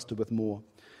and was trusted with more.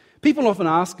 People often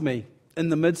ask me, in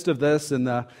the midst of this and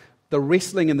the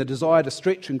wrestling and the desire to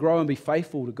stretch and grow and be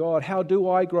faithful to God, how do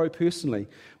I grow personally?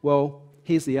 Well,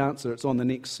 here's the answer. It's on the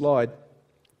next slide.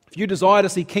 If you desire to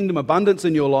see kingdom abundance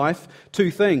in your life,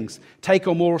 2 things. Take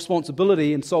on more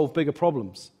responsibility and solve bigger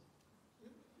problems.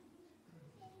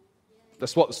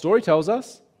 That's what the story tells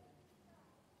us.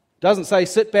 It doesn't say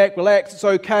sit back, relax, it's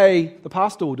okay, the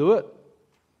pastor will do it.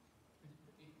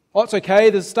 Oh, it's okay,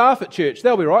 there's staff at church,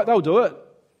 they'll be right, they'll do it.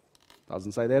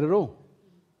 Doesn't say that at all.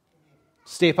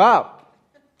 Step up.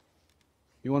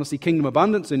 You want to see kingdom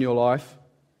abundance in your life,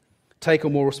 take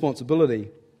on more responsibility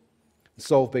and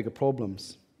solve bigger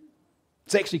problems.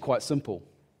 It's actually quite simple.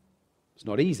 It's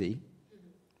not easy,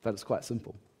 but it's quite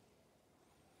simple.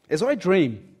 As I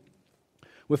dream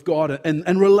with God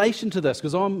in relation to this,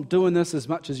 because I'm doing this as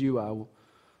much as you are,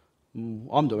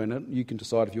 I'm doing it, you can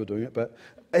decide if you're doing it, but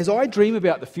as I dream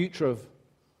about the future of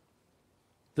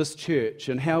this church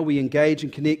and how we engage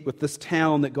and connect with this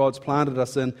town that God's planted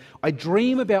us in, I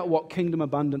dream about what kingdom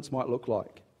abundance might look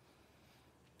like.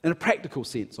 In a practical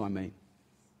sense, I mean.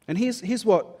 And here's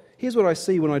what I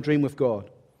see when I dream with God.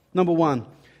 Number one,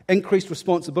 increased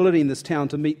responsibility in this town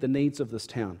to meet the needs of this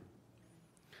town.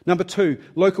 Number two,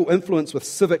 local influence with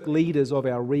civic leaders of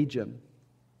our region.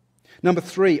 Number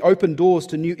three, open doors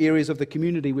to new areas of the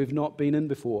community we've not been in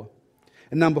before.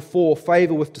 And number four,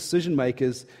 favour with decision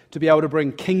makers to be able to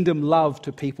bring kingdom love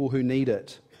to people who need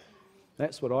it.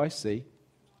 That's what I see.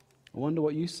 I wonder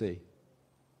what you see.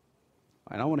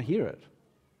 And I want to hear it.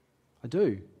 I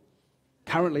do.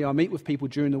 Currently, I meet with people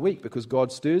during the week because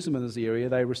God stirs them in this area.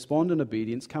 They respond in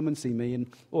obedience, come and see me,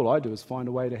 and all I do is find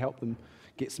a way to help them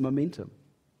get some momentum.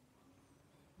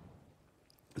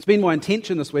 It's been my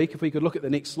intention this week, if we could look at the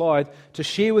next slide, to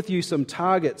share with you some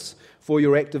targets for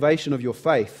your activation of your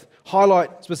faith.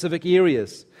 Highlight specific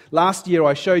areas. Last year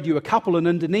I showed you a couple in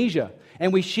Indonesia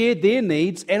and we shared their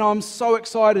needs, and I'm so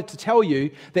excited to tell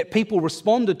you that people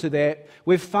responded to that.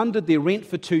 We've funded their rent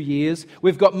for 2 years.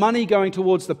 We've got money going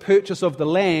towards the purchase of the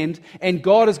land, and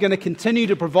God is going to continue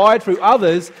to provide through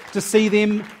others to see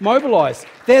them mobilise.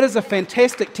 That is a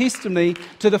fantastic testimony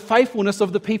to the faithfulness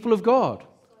of the people of God.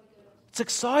 It's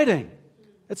exciting.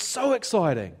 It's so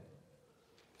exciting.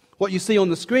 What you see on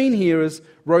the screen here is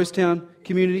Rosetown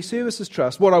Community Services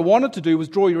Trust. What I wanted to do was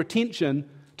draw your attention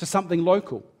to something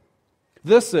local.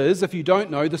 This is, if you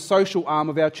don't know, the social arm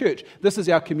of our church. This is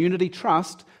our community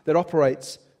trust that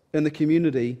operates in the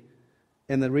community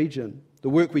and the region. The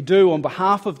work we do on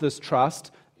behalf of this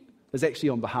trust is actually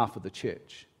on behalf of the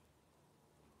church.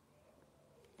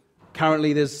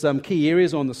 Currently, there's some key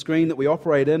areas on the screen that we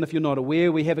operate in. If you're not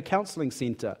aware, we have a counselling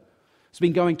centre. It's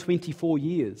been going 24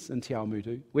 years in Te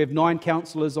Awamutu. We have 9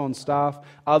 counsellors on staff,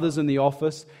 others in the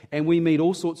office, and we meet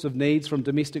all sorts of needs from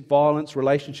domestic violence,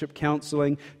 relationship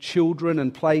counselling, children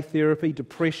and play therapy,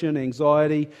 depression,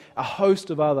 anxiety, a host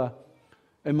of other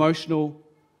emotional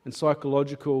and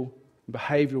psychological and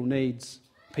behavioural needs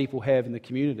people have in the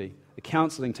community. The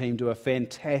counselling team do a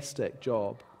fantastic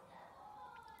job.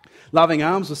 Loving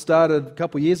Arms was started a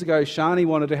couple of years ago. Shani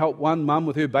wanted to help one mum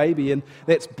with her baby, and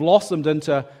that's blossomed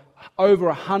into over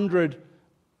 100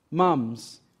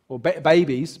 mums or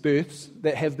babies, births,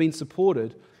 that have been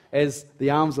supported as the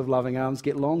arms of Loving Arms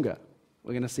get longer.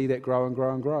 We're going to see that grow and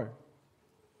grow and grow.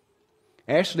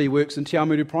 Ashley works in Te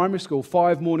Awamutu Primary School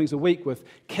 5 mornings a week with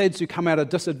kids who come out of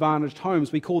disadvantaged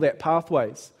homes. We call that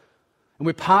Pathways. And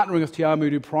we're partnering with Te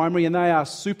Awamutu Primary, and they are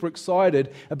super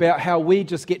excited about how we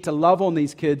just get to love on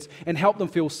these kids and help them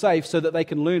feel safe so that they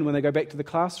can learn when they go back to the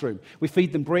classroom. We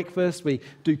feed them breakfast, we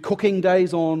do cooking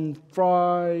days on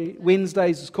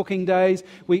Wednesdays as cooking days,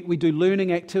 we do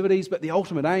learning activities, but the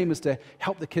ultimate aim is to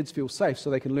help the kids feel safe so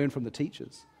they can learn from the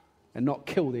teachers and not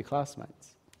kill their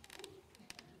classmates.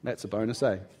 That's a bonus,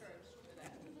 eh?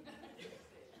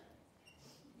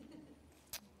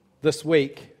 This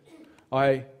week,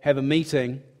 I have a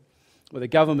meeting with a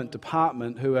government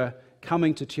department who are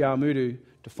coming to Te Awamutu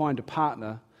to find a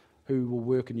partner who will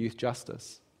work in youth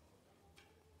justice.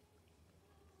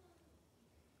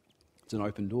 It's an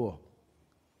open door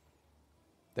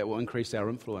that will increase our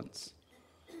influence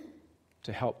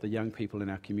to help the young people in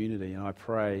our community. And I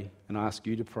pray and ask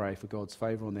you to pray for God's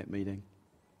favour on that meeting.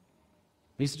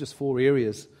 These are just 4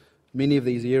 areas. Many of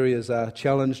these areas are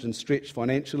challenged and stretched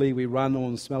financially. We run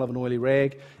on the smell of an oily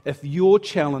rag. If you're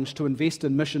challenged to invest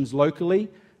in missions locally,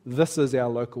 this is our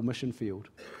local mission field.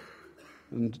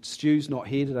 And Stu's not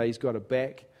here today. He's got a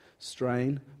back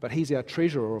strain, but he's our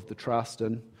treasurer of the trust.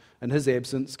 And in his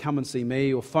absence, come and see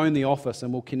me or phone the office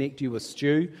and we'll connect you with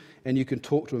Stu, and you can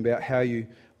talk to him about how you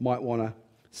might want to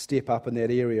step up in that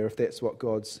area if that's what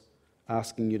God's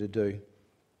asking you to do.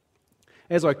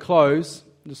 As I close,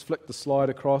 just flick the slide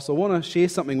across. I want to share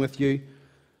something with you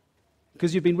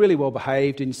because you've been really well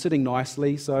behaved and you're sitting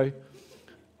nicely, so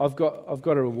I've got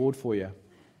a reward for you.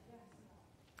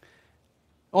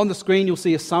 On the screen you'll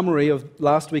see a summary of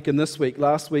last week and this week.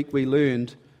 Last week we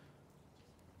learned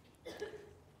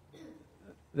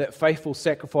that faithful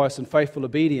sacrifice and faithful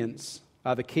obedience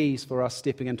are the keys for us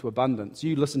stepping into abundance.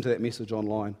 You listen to that message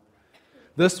online.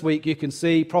 This week you can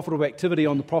see profitable activity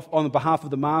on the behalf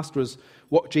of the Master is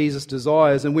what Jesus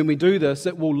desires, and when we do this,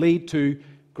 it will lead to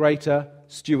greater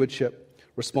stewardship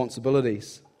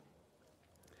responsibilities.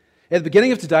 At the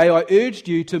beginning of today, I urged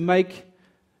you to make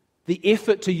the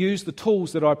effort to use the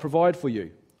tools that I provide for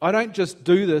you. I don't just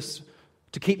do this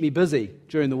to keep me busy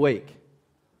during the week.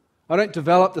 I don't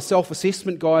develop the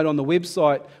self-assessment guide on the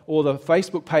website or the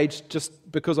Facebook page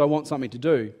just because I want something to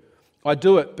do. I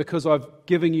do it because I've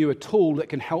given you a tool that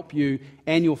can help you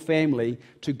and your family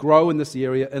to grow in this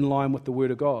area in line with the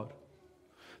Word of God.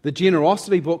 The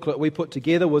generosity booklet we put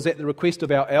together was at the request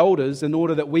of our elders in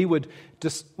order that we would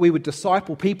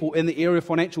disciple people in the area of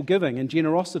financial giving and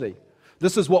generosity.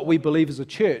 This is what we believe as a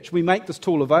church. We make this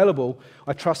tool available.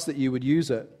 I trust that you would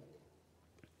use it.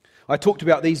 I talked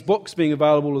about these books being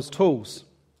available as tools.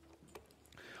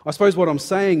 I suppose what I'm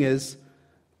saying is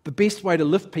the best way to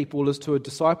lift people is to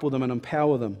disciple them and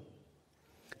empower them.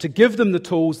 To give them the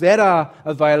tools that are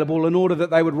available in order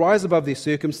that they would rise above their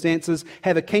circumstances,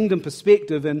 have a kingdom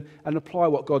perspective, and apply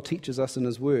what God teaches us in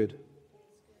His Word.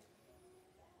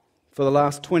 For the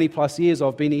last 20 plus years,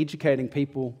 I've been educating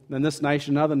people in this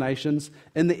nation and other nations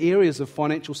in the areas of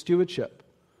financial stewardship,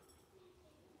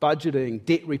 budgeting,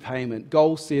 debt repayment,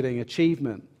 goal setting,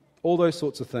 achievement, all those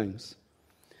sorts of things.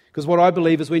 Because what I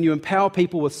believe is when you empower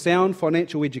people with sound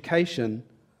financial education,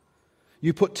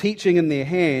 you put teaching in their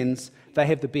hands, they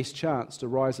have the best chance to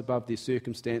rise above their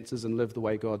circumstances and live the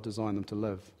way God designed them to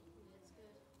live.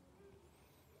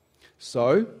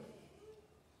 So,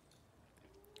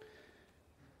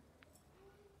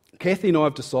 Kathy and I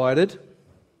have decided,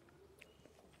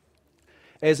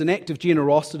 as an act of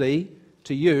generosity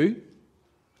to you,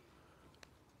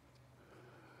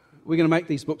 we're going to make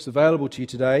these books available to you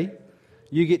today.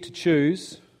 You get to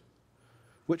choose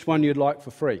which one you'd like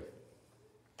for free.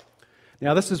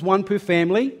 Now, this is one per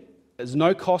family. There's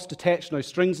no cost attached, no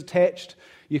strings attached.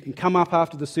 You can come up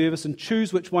after the service and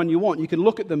choose which one you want. You can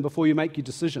look at them before you make your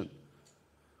decision.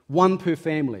 One per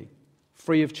family,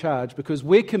 free of charge, because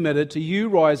we're committed to you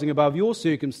rising above your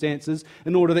circumstances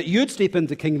in order that you'd step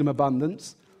into kingdom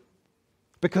abundance,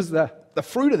 because the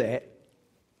fruit of that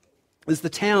is the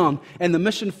town and the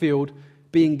mission field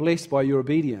being blessed by your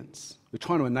obedience. We're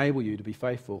trying to enable you to be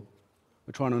faithful.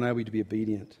 We're trying to enable you to be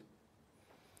obedient.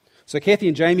 So Kathy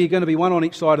and Jamie are going to be one on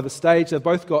each side of the stage. They've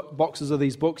both got boxes of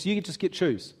these books. You just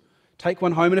choose. Take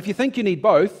one home. And if you think you need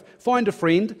both, find a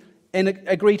friend and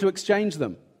agree to exchange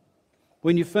them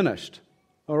when you've finished.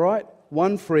 All right?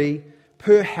 One free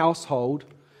per household.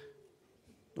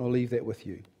 I'll leave that with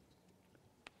you.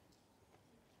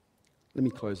 Let me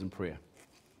close in prayer.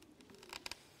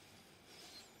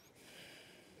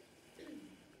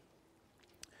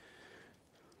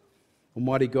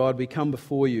 Almighty God, we come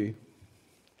before you,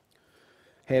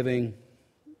 having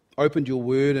opened your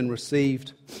word and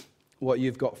received what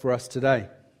you've got for us today.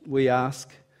 We ask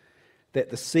that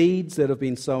the seeds that have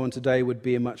been sown today would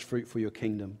bear much fruit for your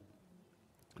kingdom.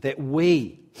 That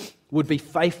we would be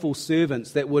faithful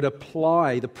servants that would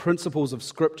apply the principles of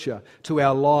Scripture to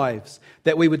our lives.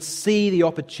 That we would see the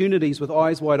opportunities with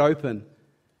eyes wide open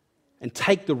and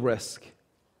take the risk,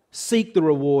 seek the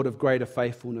reward of greater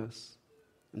faithfulness,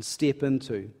 and step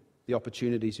into the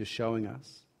opportunities you're showing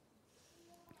us.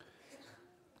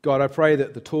 God, I pray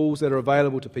that the tools that are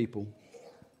available to people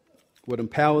would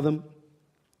empower them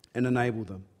and enable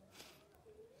them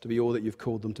to be all that you've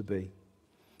called them to be.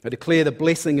 I declare the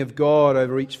blessing of God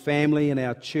over each family in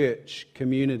our church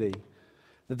community,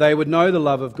 that they would know the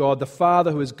love of God, the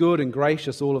Father who is good and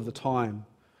gracious all of the time,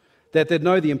 that they'd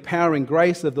know the empowering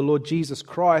grace of the Lord Jesus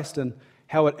Christ and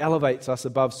how it elevates us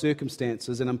above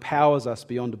circumstances and empowers us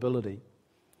beyond ability,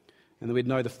 and that we'd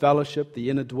know the fellowship, the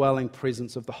inner dwelling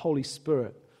presence of the Holy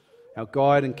Spirit, our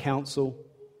guide and counsel,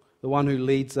 the one who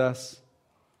leads us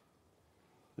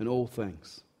in all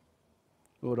things.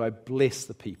 Lord, I bless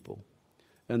the people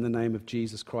in the name of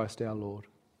Jesus Christ our Lord.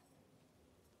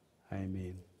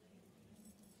 Amen.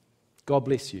 God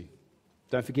bless you.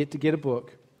 Don't forget to get a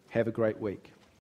book. Have a great week.